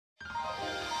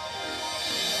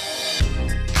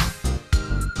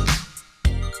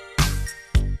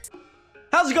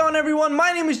How's it going, everyone?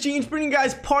 My name is Gene, bringing you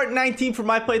guys part 19 for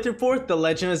my playthrough for The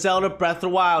Legend of Zelda Breath of the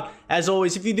Wild. As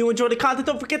always, if you do enjoy the content,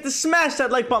 don't forget to smash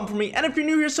that like button for me. And if you're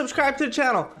new here, subscribe to the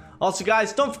channel. Also,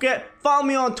 guys, don't forget, follow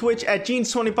me on Twitch at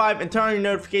Genes25 and turn on your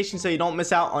notifications so you don't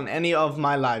miss out on any of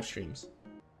my live streams.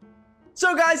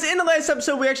 So, guys, in the last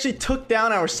episode, we actually took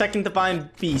down our second divine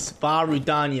beast,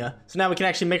 Varudanya. So now we can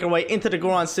actually make our way into the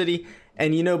Goron City.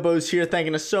 And you know, Bo's here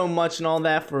thanking us so much and all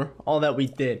that for all that we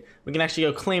did. We can actually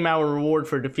go claim our reward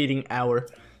for defeating our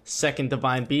second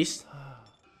divine beast.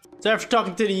 So after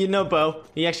talking to the Bo,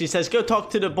 he actually says, go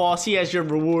talk to the boss. He has your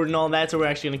reward and all that. So we're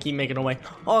actually going to keep making our way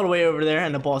all the way over there.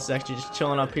 And the boss is actually just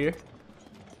chilling up here.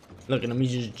 Look at him.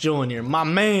 He's just chilling here. My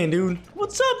man, dude.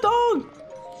 What's up, dog?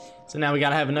 So now we got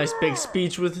to have a nice big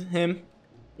speech with him.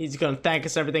 He's going to thank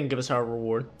us everything, give us our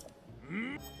reward.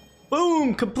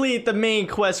 Boom! Complete the main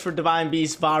quest for Divine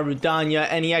Beast Varudanya,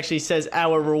 and he actually says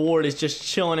our reward is just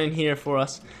chilling in here for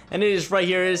us. And it is right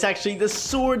here. It is actually the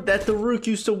sword that the Rook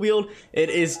used to wield. It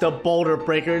is the Boulder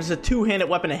Breaker. It's a two-handed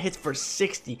weapon that hits for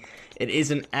 60. It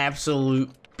is an absolute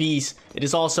beast. It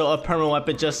is also a permanent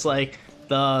weapon, just like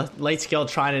the light scale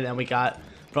trident that we got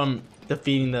from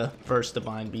defeating the first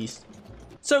Divine Beast.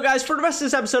 So guys, for the rest of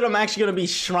this episode, I'm actually going to be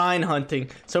shrine hunting.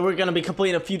 So we're going to be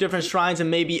completing a few different shrines and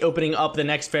maybe opening up the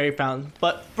next fairy fountain.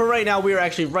 But for right now, we are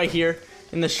actually right here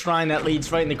in the shrine that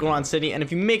leads right in the Goron City. And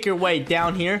if you make your way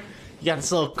down here, you got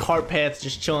this little cart path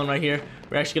just chilling right here.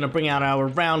 We're actually going to bring out our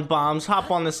round bombs, hop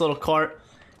on this little cart,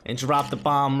 and drop the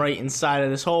bomb right inside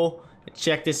of this hole. And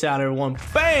check this out, everyone.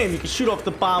 Bam! You can shoot off the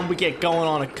bomb. We get going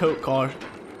on a cart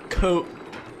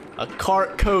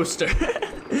coaster.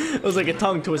 It was like a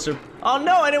tongue twister. Oh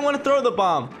no, I didn't want to throw the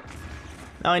bomb.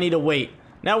 Now I need to wait.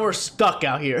 Now we're stuck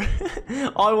out here.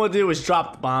 All I want to do is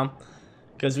drop the bomb,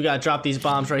 because we got to drop these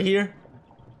bombs right here.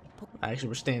 Actually,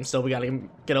 we're staying still. We got to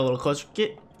get a little closer.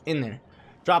 Get in there.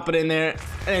 Drop it in there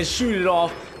and then shoot it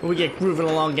off. And we get grooving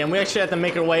along again. We actually have to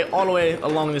make our way all the way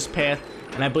along this path.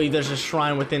 And I believe there's a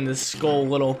shrine within this skull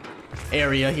little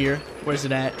area here. Where's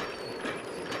it at?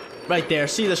 Right there,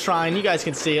 see the shrine, you guys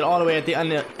can see it all the way at the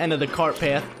end of the cart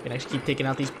path. You can actually keep taking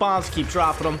out these bombs, keep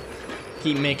dropping them,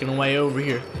 keep making our way over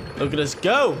here. Look at us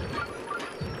go.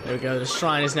 There we go, the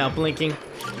shrine is now blinking.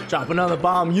 Drop another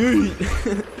bomb,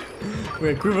 yeet.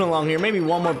 We're grooving along here. Maybe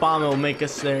one more bomb will make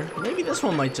us there. Maybe this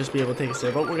one might just be able to take us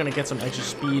there, but we're gonna get some extra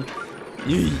speed.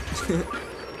 Yeet.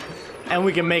 And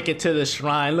we can make it to the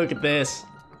shrine, look at this.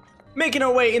 Making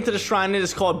our way into the shrine, it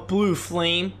is called Blue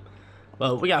Flame.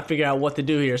 Well, we gotta figure out what to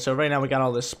do here. So right now we got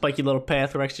all this spiky little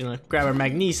path. We're actually gonna grab our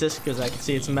magnesis because I can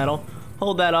see it's metal.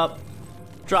 Hold that up,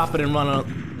 drop it, and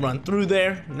run through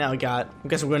there. Now I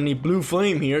guess we're gonna need blue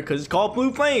flame here because it's called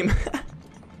Blue Flame.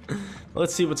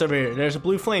 Let's see what's over here. There's a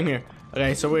blue flame here.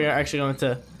 Okay, so we are actually going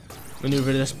to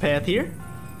maneuver this path here.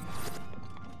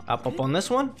 Hop up on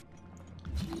this one,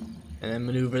 and then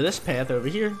maneuver this path over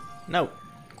here. No,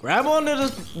 grab onto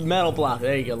this metal block.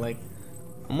 There you go, Link.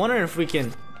 I'm wondering if we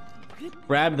can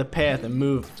grab the path and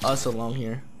move us along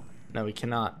here. No, we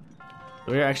cannot.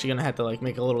 We're actually gonna have to like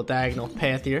make a little diagonal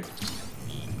path here.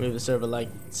 Move this over like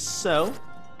so.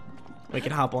 We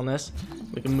can hop on this.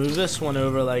 We can move this one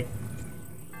over like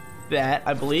that,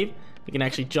 I believe. We can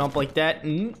actually jump like that.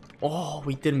 And, oh,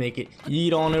 we did make it.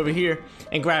 Yeet on over here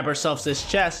and grab ourselves this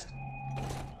chest.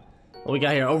 What we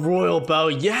got here? A royal bow.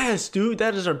 Yes, dude,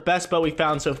 that is our best bow we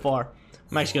found so far.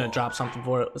 I'm actually gonna drop something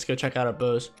for it. Let's go check out our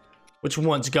bows. Which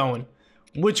one's going?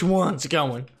 Which one's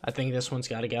going? I think this one's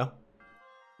gotta go.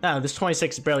 No, this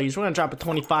 26 is barely used. We're gonna drop a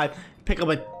 25, pick up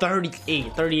a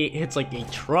 38. 38 hits like a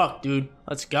truck, dude.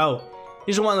 Let's go.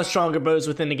 These are one of the stronger bows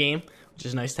within the game, which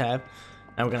is nice to have.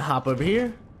 Now we're gonna hop over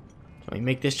here. Can we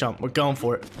make this jump? We're going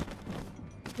for it.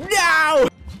 No!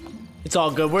 It's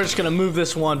all good. We're just gonna move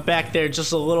this one back there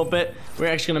just a little bit. We're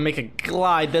actually gonna make a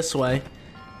glide this way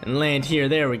and land here.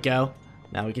 There we go.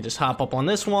 Now we can just hop up on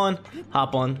this one,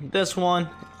 hop on this one.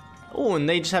 Oh, and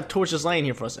they just have torches laying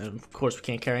here for us. And of course, we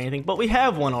can't carry anything, but we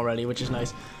have one already, which is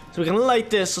nice. So we can light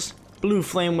this blue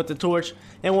flame with the torch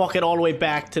and walk it all the way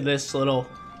back to this little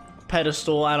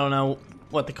pedestal. I don't know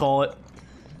what to call it.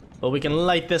 But we can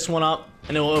light this one up,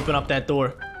 and it will open up that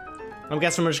door. I'm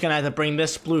guessing we're just going to have to bring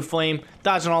this blue flame,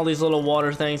 dodging all these little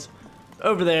water things,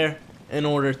 over there in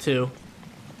order to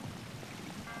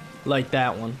light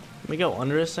that one. Can we go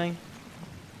under this thing?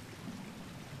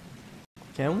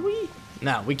 Can we?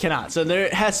 No, we cannot. So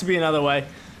there has to be another way.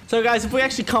 So guys, if we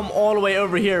actually come all the way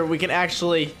over here, we can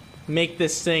actually make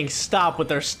this thing stop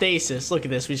with our stasis. Look at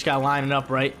this. We just gotta line it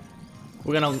up right.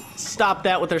 We're gonna stop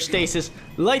that with our stasis,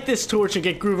 light this torch, and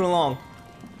get grooving along.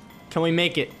 Can we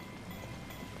make it?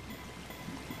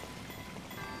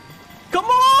 Come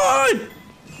on!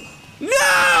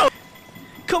 No!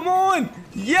 Come on!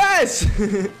 Yes!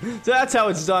 So that's how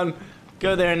it's done.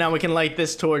 Go there, and now we can light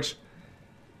this torch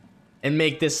and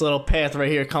make this little path right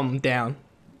here come down.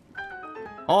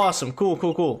 Awesome. Cool,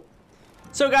 cool, cool.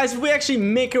 So guys, if we actually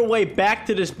make our way back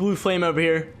to this blue flame over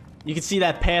here, you can see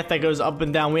that path that goes up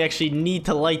and down. We actually need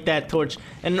to light that torch.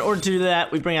 And in order to do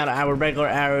that, we bring out our regular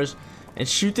arrows and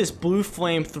shoot this blue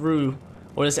flame through,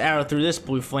 or this arrow through this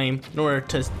blue flame, in order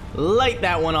to light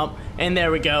that one up. And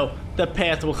there we go. The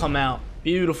path will come out.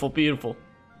 Beautiful, beautiful.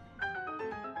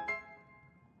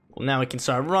 Well, now we can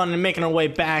start running and making our way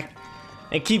back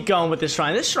and keep going with this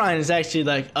shrine. This shrine is actually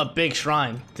like a big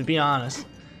shrine, to be honest.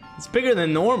 It's bigger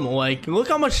than normal. Like, look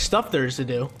how much stuff there is to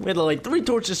do. We had like 3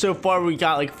 torches so far. We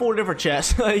got like 4 different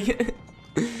chests. Like,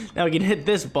 now we can hit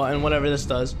this button, whatever this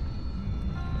does.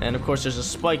 And of course, there's a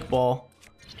spike ball.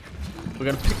 We're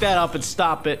gonna pick that up and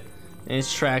stop it in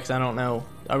its tracks. I don't know.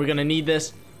 Are we gonna need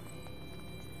this?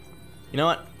 You know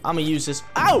what? I'm gonna use this.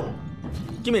 Ow!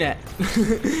 Give me that.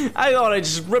 I thought I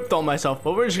just ripped on myself,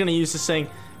 but we're just gonna use this thing.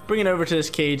 Bring it over to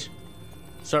this cage.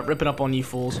 Start ripping up on you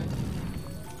fools.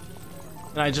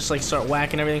 And I just like start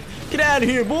whacking everything. Get out of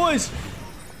here, boys!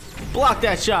 Block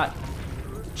that shot.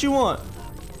 What you want?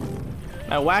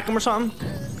 I whack him or something?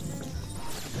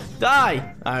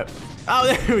 Die! Alright. Oh,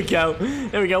 there we go.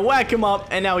 There we go. Whack him up.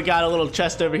 And now we got a little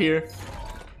chest over here.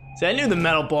 See, I knew the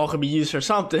metal ball could be used for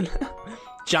something.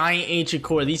 Giant ancient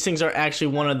core. These things are actually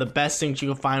one of the best things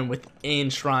you can find within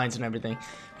shrines and everything.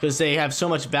 Because they have so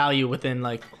much value within,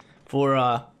 like,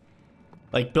 for,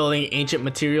 like building ancient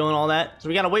material and all that. So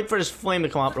we gotta wait for this flame to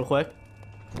come up real quick.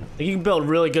 Like, you can build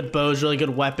really good bows, really good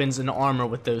weapons and armor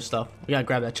with those stuff. We gotta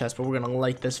grab that chest, but we're gonna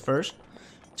light this first.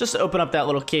 Just to open up that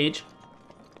little cage.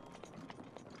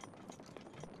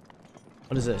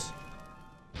 What is this?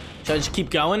 Should I just keep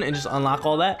going and just unlock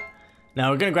all that?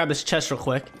 Now we're gonna grab this chest real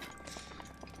quick.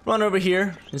 Run over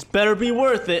here. This better be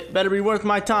worth it. Better be worth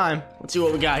my time. Let's see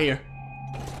what we got here.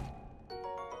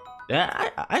 Yeah,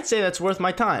 I'd say that's worth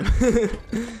my time.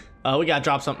 We gotta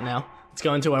drop something now. Let's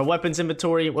go into our weapons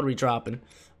inventory. What are we dropping? I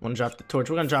wanna drop the torch.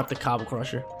 We're gonna drop the cobble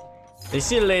crusher. They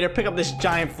see you later. Pick up this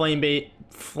giant flame blade,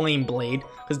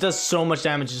 because it does so much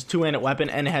damage. It's a 2-handed weapon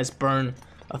and it has burn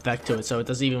effect to it, so it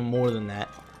does even more than that,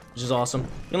 which is awesome.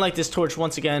 You can light this torch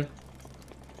once again.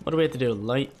 What do we have to do?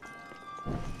 Light.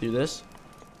 Do this.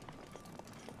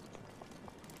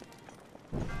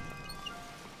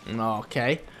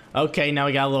 Okay. Okay, now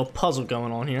we got a little puzzle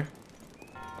going on here.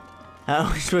 How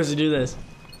are we supposed to do this?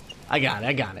 I got it,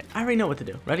 I got it. I already know what to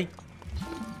do. Ready?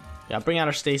 Yeah, bring out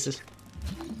our stasis.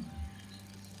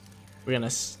 We're gonna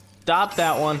stop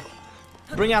that one.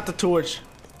 Bring out the torch.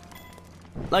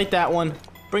 Light that one.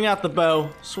 Bring out the bow.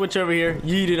 Switch over here.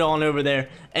 Yeet it on over there.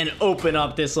 And open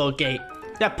up this little gate.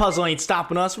 That puzzle ain't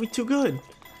stopping us. We too good.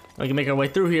 We can make our way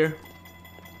through here.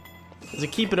 Does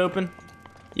it keep it open?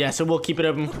 Yeah, so we'll keep it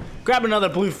open. Grab another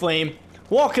blue flame.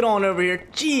 Walk it on over here.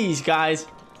 Jeez, guys.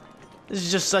 This is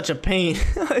just such a pain.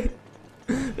 Look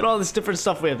at all this different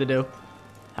stuff we have to do.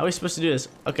 How are we supposed to do this?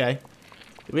 Okay.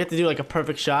 Do we have to do like a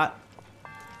perfect shot?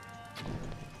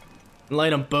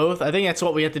 Light them both? I think that's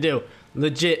what we have to do.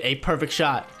 Legit, a perfect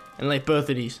shot. And light both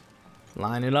of these.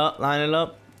 Line it up, line it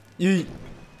up. Yeet.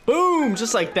 Boom!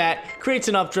 Just like that. Creates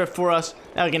an updrift for us.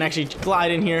 Now we can actually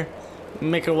glide in here.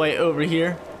 Make our way over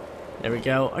here. There we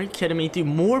go. Are you kidding me? Dude,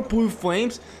 more blue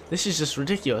flames? This is just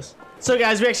ridiculous. So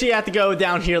guys, we actually have to go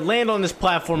down here, land on this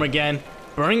platform again,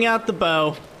 bring out the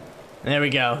bow. There we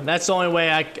go. That's the only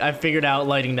way I figured out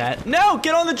lighting that. No!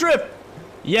 Get on the drift!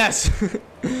 Yes!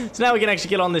 So now we can actually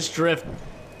get on this drift.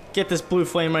 Get this blue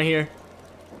flame right here.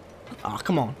 Oh,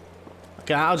 come on.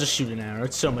 Okay, I'll just shoot an arrow.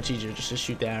 It's so much easier just to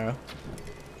shoot the arrow.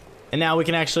 And now we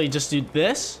can actually just do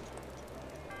this.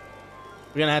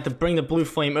 We're gonna have to bring the blue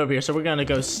flame over here. So we're gonna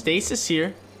go stasis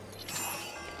here.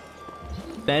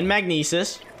 Then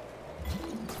magnesis.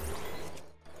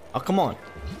 Oh, come on.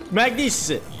 Magnesis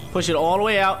it. Push it all the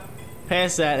way out.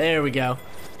 Past that. There we go.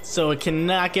 So it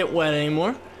cannot get wet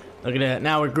anymore. Look at that.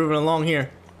 Now we're grooving along here.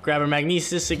 Grab our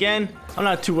magnesis again. I'm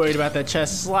not too worried about that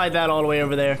chest. Slide that all the way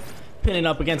over there. Pin it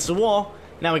up against the wall.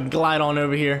 Now we can glide on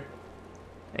over here.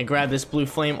 And grab this blue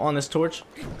flame on this torch.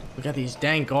 We got these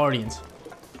dang guardians.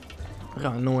 Look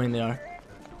how annoying they are.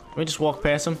 Let me just walk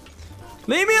past them.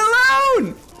 Leave me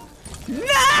alone!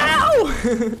 No!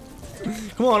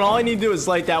 Come on, all I need to do is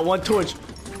light that one torch.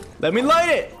 Let me light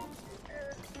it!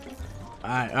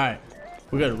 Alright.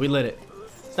 We're good, we lit it.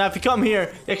 Now if you come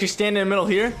here, you actually stand in the middle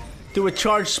here, do a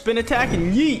charged spin attack,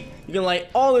 and yeet! You can light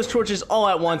all those torches all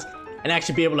at once, and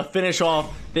actually be able to finish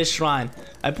off this shrine.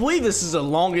 I believe this is the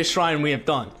longest shrine we have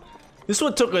done. This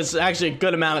one took us actually a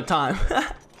good amount of time.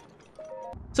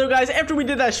 So guys, after we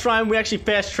did that shrine, we actually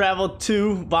fast traveled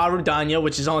to Varudanya,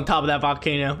 which is on top of that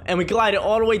volcano, and we glided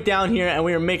all the way down here, and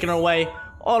we were making our way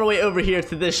all the way over here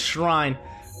to this shrine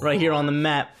right here on the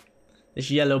map, this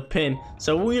yellow pin.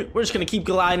 So we're just gonna keep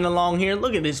gliding along here.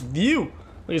 Look at this view.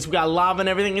 Look, we got lava and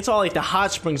everything. It's all like the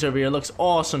hot springs over here. It looks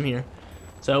awesome here.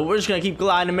 So we're just gonna keep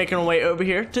gliding and making our way over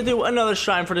here to do another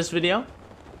shrine for this video.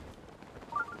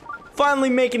 Finally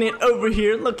making it over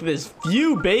here. Look at this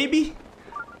view, baby.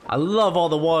 I love all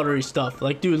the watery stuff.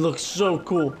 Like, dude, it looks so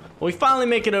cool. Well, we finally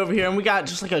make it over here, and we got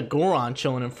just like a Goron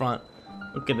chilling in front.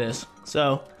 Look at this.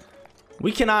 So,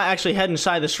 we cannot actually head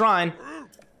inside the shrine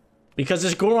because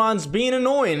this Goron's being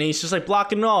annoying. He's just like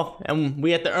blocking it off, and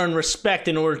we have to earn respect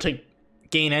in order to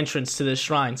gain entrance to this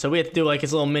shrine. So we have to do like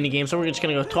his little mini game. So we're just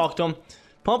gonna go talk to him.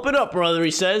 Pump it up, brother,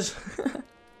 he says.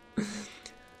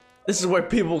 This is where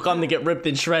people come to get ripped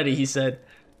and shredded, he said.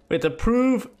 We have to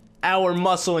prove our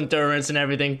muscle endurance and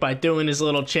everything by doing this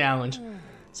little challenge.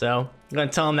 So, I'm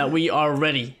gonna tell him that we are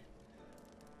ready.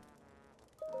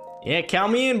 Yeah,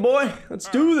 count me in, boy. Let's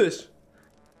do this.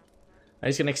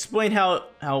 He's gonna explain how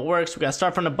it works. We gotta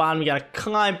start from the bottom. We gotta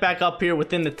climb back up here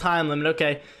within the time limit.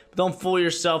 Okay, but don't fool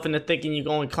yourself into thinking you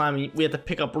can only climb. We have to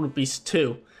pick up rupees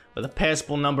too, with a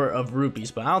passable number of rupees.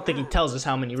 But I don't think he tells us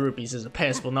how many rupees is a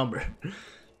passable number.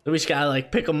 So we just gotta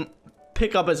like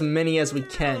pick up as many as we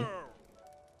can.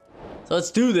 So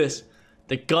let's do this.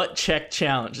 The gut check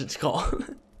challenge, it's called.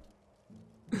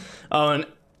 Oh,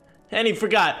 and he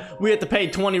forgot. We have to pay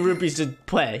 20 rupees to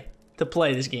play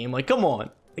this game. Like, come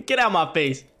on. Like, get out of my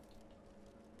face.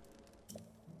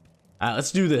 Alright,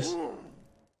 let's do this.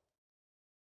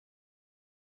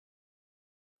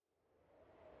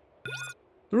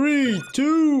 Three,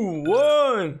 two,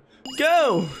 one,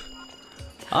 go!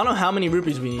 I don't know how many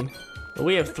rupees we need, but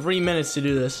we have 3 minutes to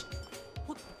do this.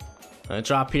 Gonna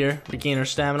drop here, regain our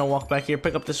stamina, walk back here,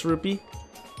 pick up this rupee.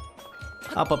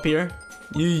 Hop up here.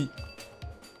 Yeet.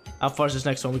 How far is this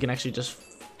next one? We can actually just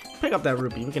pick up that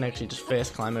rupee. We can actually just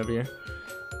fast climb over here.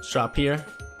 Let's drop here.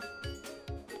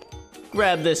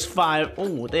 Grab this 5.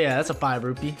 Oh, yeah, that's a 5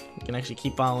 rupee. We can actually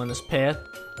keep following this path.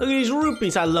 Look at these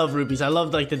rupees. I love rupees. I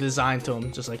love like the design to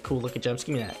them. Just like cool looking gems.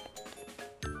 Give me that.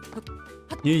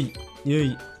 Yeet.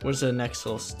 Yeet. Where's the next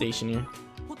little station here?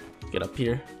 Let's get up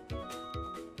here.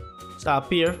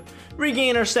 Stop here.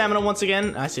 Regain our stamina once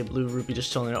again. I see a blue rupee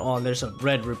just chilling there. Oh, and there's a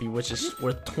red rupee, which is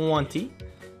worth 20.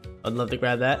 I'd love to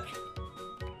grab that.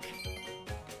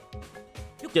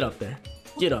 Get up there.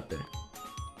 Get up there.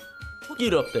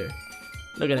 Get up there.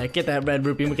 Look at that. Get that red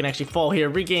rupee. We can actually fall here,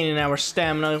 regaining our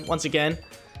stamina once again.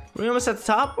 We're almost at the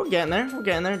top. We're getting there. We're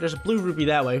getting there. There's a blue rupee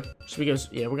that way. So we go.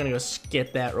 Yeah, we're gonna go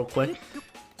skip that real quick.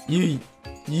 Yeet.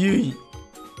 Yeet.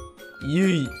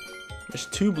 Yeet. There's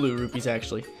 2 blue rupees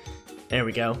actually. There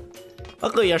we go.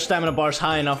 Luckily, our stamina bar is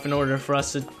high enough in order for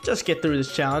us to just get through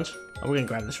this challenge. Oh, we're gonna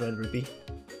grab this red rupee.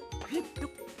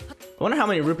 I wonder how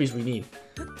many rupees we need.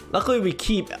 Luckily, we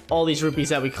keep all these rupees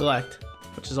that we collect,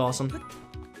 which is awesome.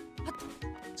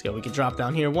 Let's go. We can drop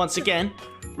down here once again,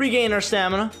 regain our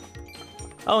stamina.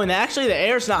 Oh, and actually, the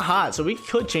air's not hot, so we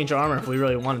could change our armor if we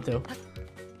really wanted to.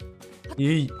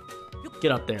 Yeet.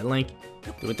 Get up there, Link.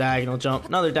 Do a diagonal jump.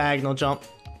 Another diagonal jump.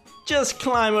 Just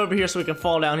climb over here so we can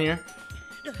fall down here.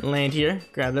 Land here.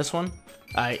 Grab this one.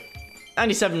 Alright.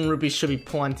 97 rupees should be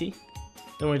plenty.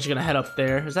 Then we're just gonna head up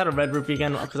there. Is that a red rupee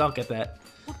again? Because I'll get that.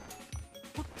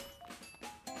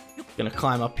 Gonna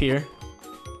climb up here.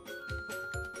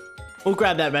 We'll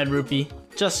grab that red rupee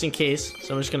just in case.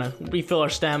 So we're just gonna refill our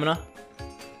stamina.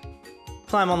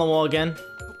 Climb on the wall again.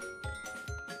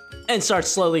 And start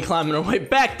slowly climbing our way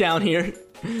back down here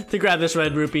to grab this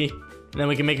red rupee. And then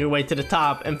we can make our way to the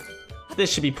top. And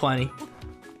this should be plenty.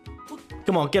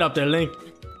 Come on, get up there, Link.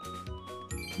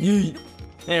 Yeet.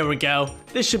 There we go.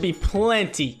 This should be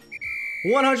plenty.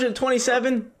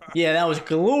 127? Yeah, that was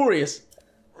glorious.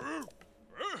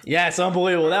 Yes,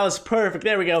 unbelievable. That was perfect.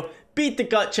 There we go. Beat the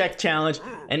gut check challenge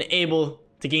and able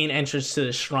to gain entrance to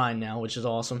the shrine now, which is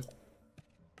awesome.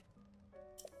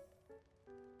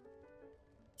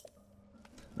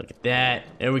 Look at that.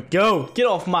 There we go. Get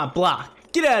off my block.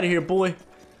 Get out of here, boy.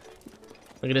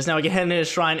 Look at this. Now we can head into the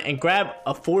shrine and grab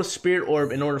a 4th spirit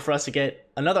orb in order for us to get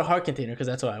another heart container, because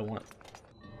that's what I want.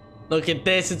 Look at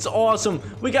this. It's awesome.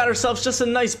 We got ourselves just a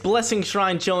nice blessing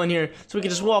shrine chilling here. So we can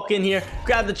just walk in here,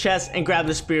 grab the chest, and grab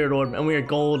the spirit orb. And we are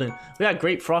golden. We got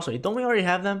great frostblade. Don't we already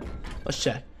have them? Let's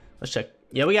check. Let's check.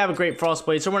 Yeah, we have a great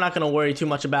frostblade, so we're not going to worry too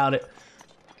much about it.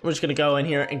 We're just going to go in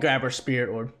here and grab our spirit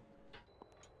orb.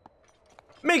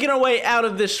 Making our way out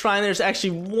of this shrine, there's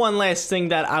actually one last thing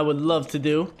that I would love to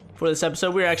do for this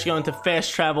episode. We're actually going to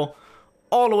fast travel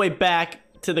all the way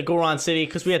back to the Goron City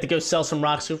because we have to go sell some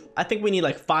rocks. So I think we need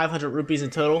like 500 rupees in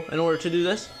total in order to do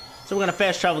this. So we're gonna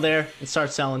fast travel there and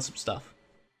start selling some stuff.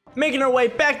 Making our way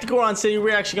back to Goron City,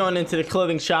 we're actually going into the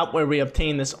clothing shop where we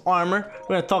obtain this armor.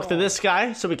 We're gonna talk to this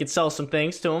guy so we can sell some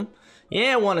things to him.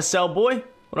 Yeah, I want to sell, boy.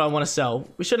 What do I want to sell?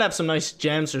 We should have some nice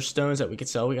gems or stones that we could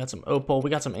sell. We got some opal, we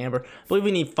got some amber. I believe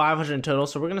we need 500 in total,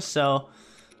 so we're gonna sell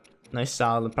nice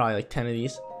solid, probably like 10 of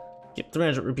these. Get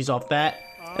 300 rupees off that,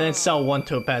 and then sell 1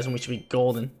 topaz, and we should be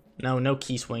golden. No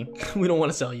key swing. We don't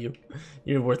want to sell you.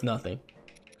 You're worth nothing.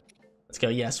 Let's go.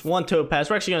 Yes, 1 topaz.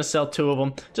 We're actually gonna sell 2 of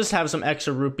them. Just have some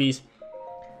extra rupees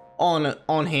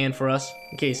on hand for us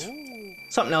in case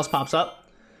something else pops up.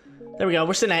 There we go.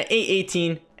 We're sitting at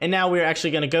 818, and now we're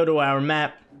actually gonna go to our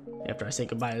map. After I say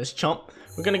goodbye to this chump,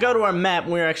 we're gonna go to our map,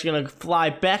 and we're actually gonna fly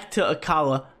back to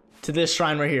Akala to this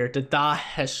shrine right here, the Da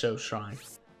Hesho Shrine.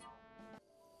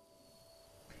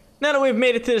 Now that we've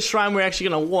made it to the shrine, we're actually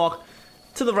gonna walk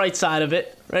to the right side of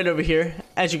it, right over here.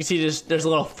 As you can see, there's a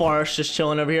little forest just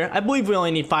chilling over here. I believe we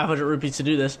only need 500 rupees to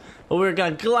do this, but we're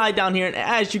gonna glide down here, and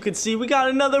as you can see, we got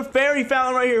another fairy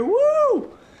fountain right here.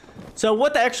 Woo! So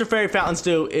what the extra fairy fountains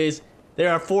do is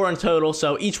there are 4 in total,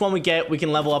 so each one we get, we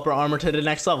can level up our armor to the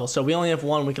next level. So we only have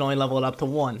 1, we can only level it up to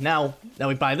 1. Now that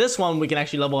we buy this one, we can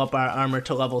actually level up our armor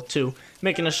to level 2,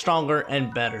 making us stronger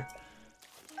and better.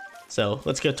 So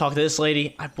let's go talk to this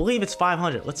lady. I believe it's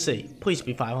 500. Let's see. Please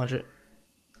be 500.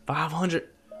 500.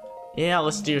 Yeah,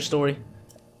 let's do your story.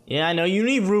 Yeah, I know you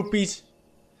need rupees.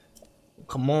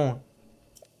 Come on.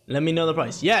 Let me know the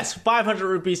price. Yes, 500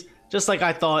 rupees, just like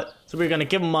I thought. So we're gonna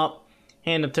give them up,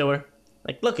 hand them to her.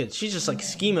 Like, look at, she's just like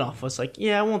scheming off us. Like,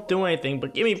 yeah, I won't do anything,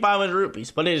 but give me 500 rupees.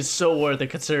 But it is so worth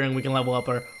it considering we can level up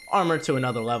our armor to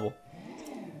another level.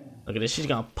 Look at this. She's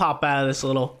gonna pop out of this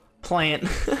little plant.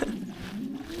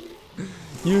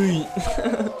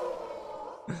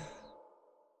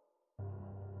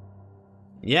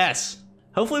 Yes.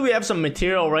 Hopefully we have some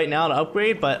material right now to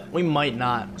upgrade, but we might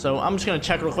not. So I'm just gonna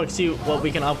check real quick, see what we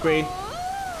can upgrade,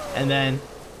 and then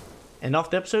end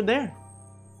off the episode there.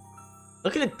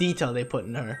 Look at the detail they put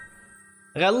in her.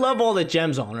 Like, I love all the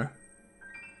gems on her.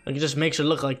 Like, it just makes her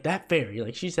look like that fairy.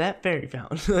 Like, she's that fairy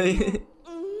fountain.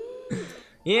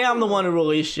 Yeah, I'm the one who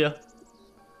released you.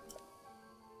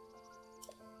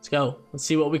 Let's go. Let's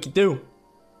see what we can do.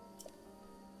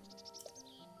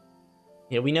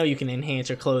 Yeah, we know you can enhance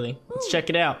your clothing. Let's check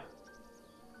it out.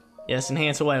 Yes,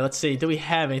 enhance away. Let's see. Do we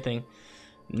have anything?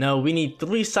 No, we need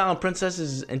 3 silent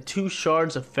princesses and 2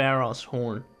 shards of Pharaoh's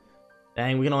horn.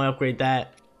 Dang, we can only upgrade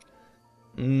that.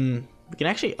 We can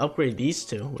actually upgrade these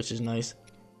 2, which is nice.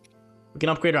 We can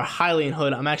upgrade our Hylian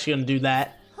hood. I'm actually going to do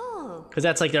that, because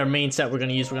that's like our main set we're going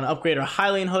to use. We're going to upgrade our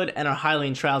Hylian hood and our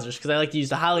Hylian trousers, because I like to use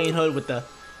the Hylian hood with the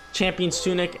champion's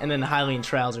tunic and then the Hylian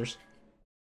trousers.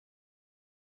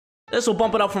 This will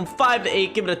bump it up from 5 to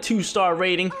 8, give it a 2-star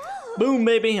rating. Boom,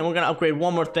 baby. And we're going to upgrade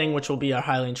one more thing, which will be our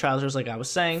Hylian trousers, like I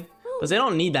was saying. Because they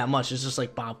don't need that much. It's just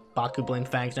like Baku Bling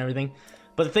fangs and everything.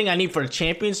 But the thing I need for the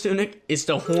champion's tunic is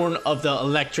the horn of the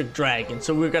electric dragon.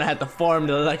 So we're going to have to farm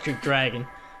the electric dragon.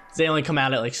 They only come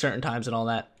out at like certain times and all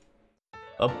that.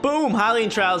 But boom,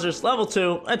 Hylian trousers, level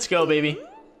 2. Let's go, baby.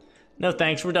 No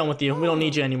thanks, we're done with you. We don't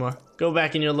need you anymore. Go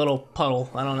back in your little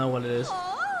puddle. I don't know what it is.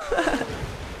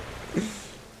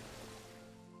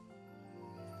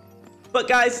 But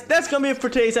guys, that's gonna be it for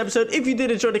today's episode. If you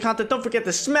did enjoy the content, don't forget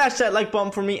to smash that like button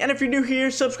for me. And if you're new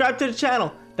here, subscribe to the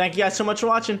channel. Thank you guys so much for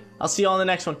watching. I'll see you all in the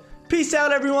next one. Peace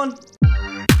out, everyone.